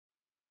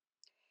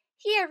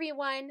Hey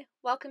everyone,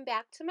 welcome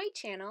back to my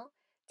channel.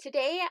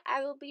 Today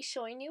I will be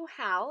showing you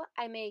how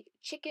I make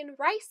chicken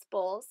rice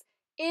bowls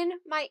in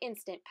my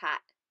Instant Pot.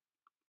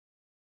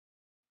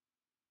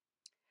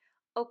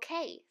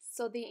 Okay,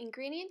 so the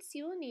ingredients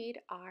you will need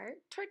are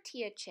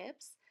tortilla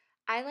chips.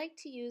 I like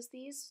to use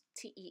these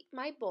to eat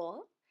my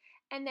bowl.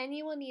 And then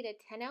you will need a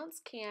 10-ounce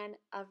can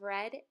of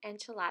red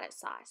enchilada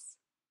sauce.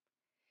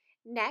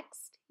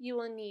 Next, you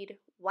will need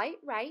white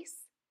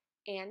rice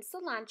and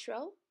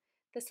cilantro.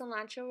 The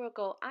cilantro will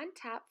go on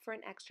top for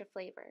an extra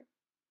flavor.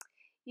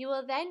 You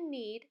will then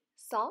need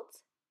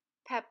salt,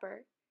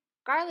 pepper,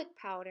 garlic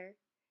powder,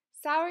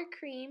 sour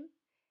cream,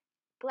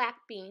 black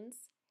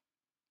beans,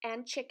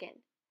 and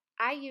chicken.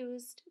 I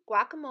used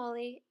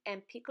guacamole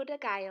and pico de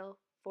gallo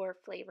for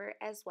flavor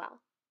as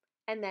well.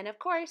 And then, of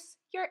course,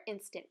 your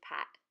Instant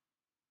Pot.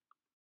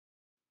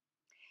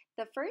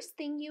 The first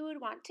thing you would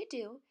want to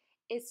do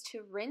is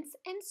to rinse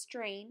and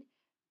strain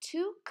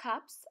 2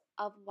 cups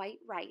of white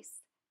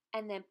rice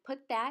and then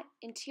put that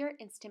into your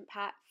Instant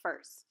Pot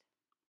first.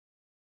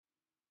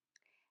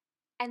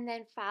 And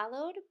then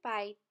followed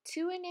by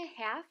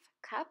 2.5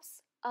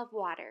 cups of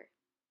water.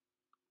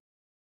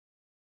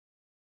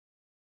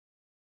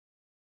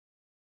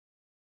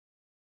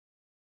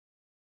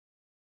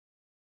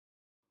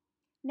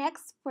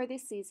 Next, for the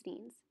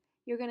seasonings,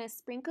 you're going to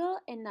sprinkle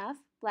enough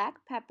black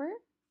pepper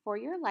for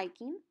your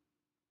liking,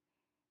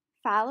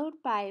 followed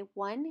by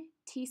 1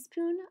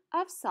 teaspoon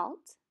of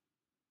salt,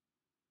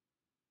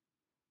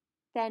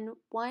 then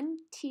 1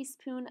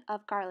 teaspoon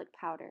of garlic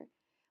powder.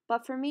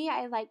 But for me,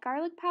 I like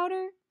garlic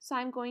powder, so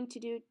I'm going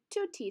to do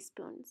 2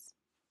 teaspoons.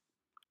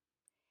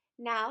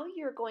 Now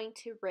you're going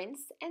to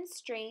rinse and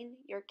strain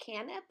your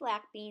can of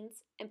black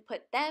beans and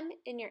put them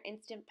in your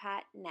Instant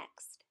Pot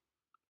next.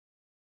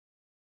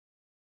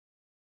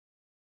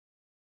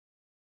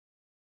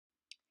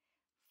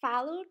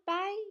 Followed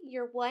by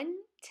your 1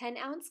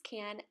 10-ounce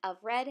can of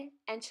red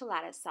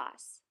enchilada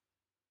sauce.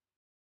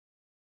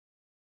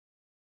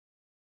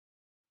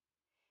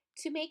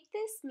 To make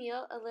this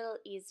meal a little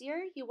easier,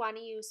 you want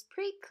to use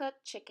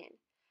pre-cooked chicken.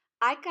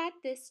 I got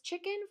this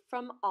chicken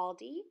from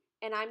Aldi,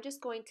 and I'm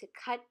just going to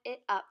cut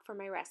it up for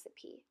my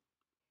recipe.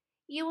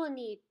 You will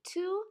need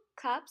 2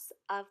 cups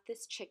of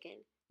this chicken.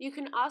 You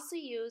can also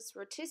use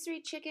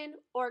rotisserie chicken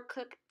or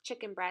cooked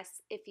chicken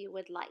breasts if you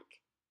would like.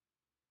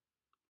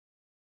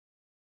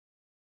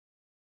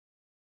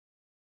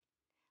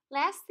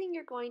 Last thing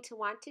you're going to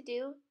want to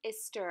do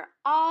is stir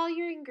all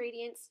your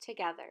ingredients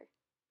together.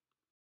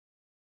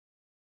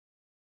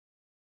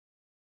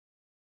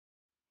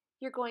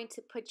 You're going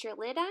to put your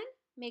lid on,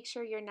 make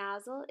sure your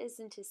nozzle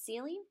isn't to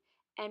sealing,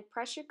 and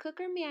pressure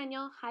cooker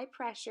manual high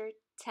pressure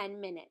 10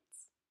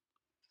 minutes.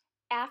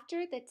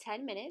 After the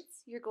 10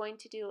 minutes, you're going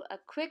to do a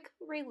quick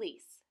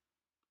release.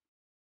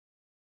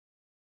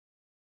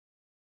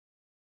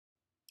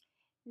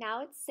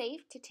 Now it's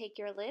safe to take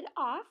your lid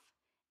off,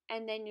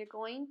 and then you're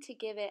going to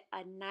give it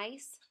a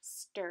nice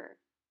stir.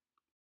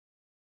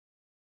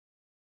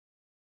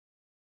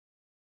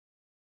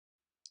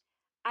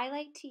 I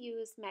like to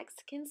use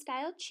Mexican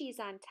style cheese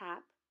on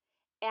top.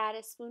 Add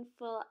a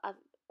spoonful of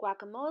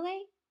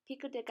guacamole,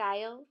 pico de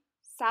gallo,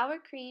 sour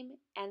cream,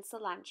 and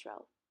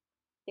cilantro.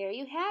 There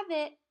you have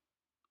it,